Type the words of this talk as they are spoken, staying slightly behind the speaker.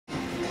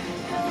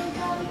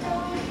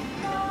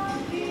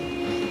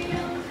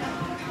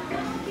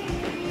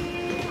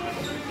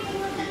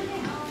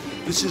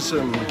This is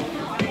a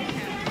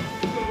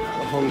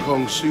Hong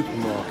Kong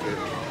supermarket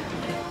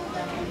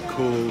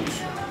called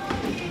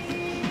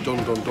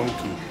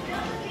Donki.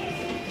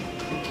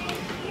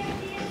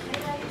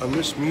 And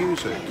this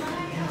music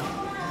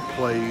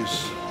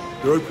plays,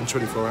 they're open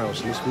 24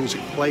 hours, and this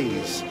music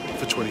plays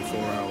for 24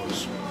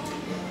 hours.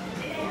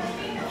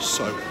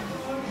 So,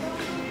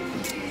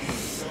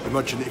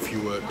 imagine if you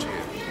worked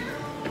here.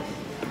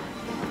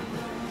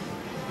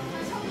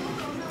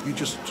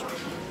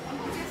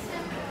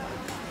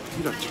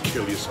 You'd have to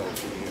kill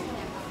yourself in here.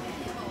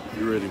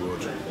 You really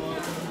would.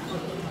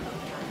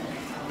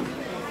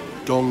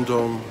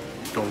 Donki.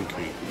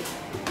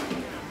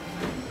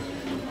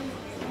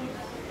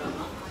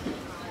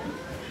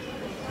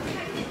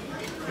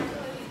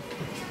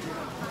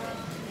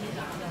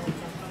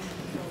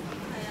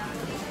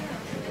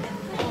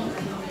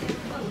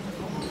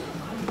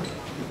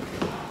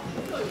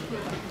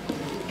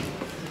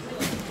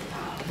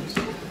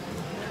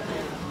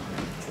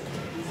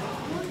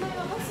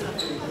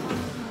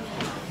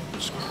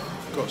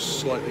 Got a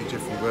slightly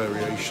different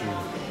variation.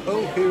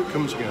 Oh, here it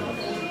comes again.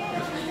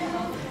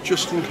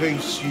 Just in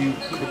case you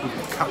couldn't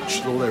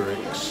catch the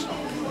lyrics.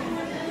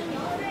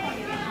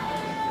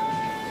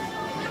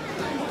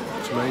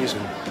 It's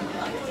amazing.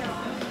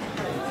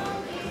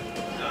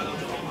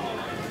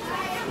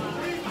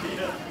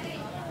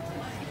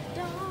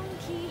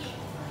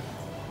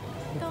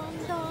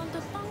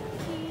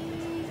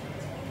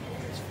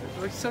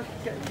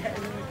 Getting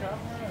in the car.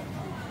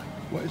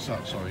 What is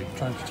that, sorry?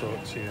 Trying to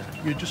talk to you.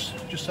 You just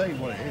say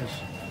what it is.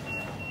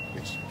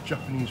 It's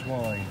Japanese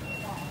wine.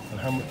 And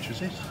how much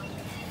is it?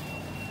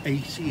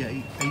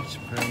 £80.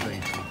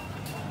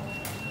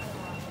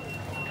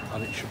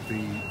 And it should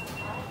be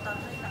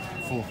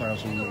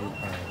 £4,000 million.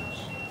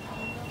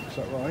 Is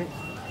that right?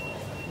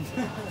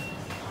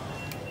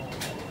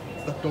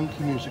 That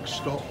donkey music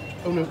stopped.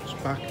 Oh no, it's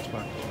back.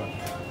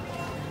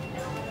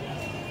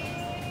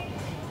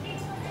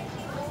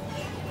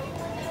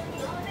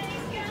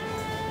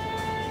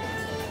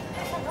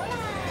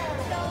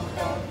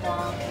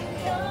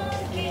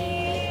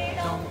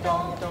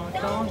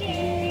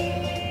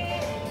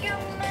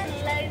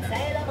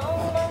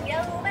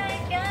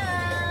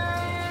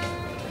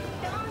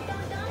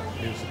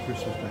 Here's the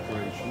Christmas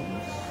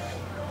decorations.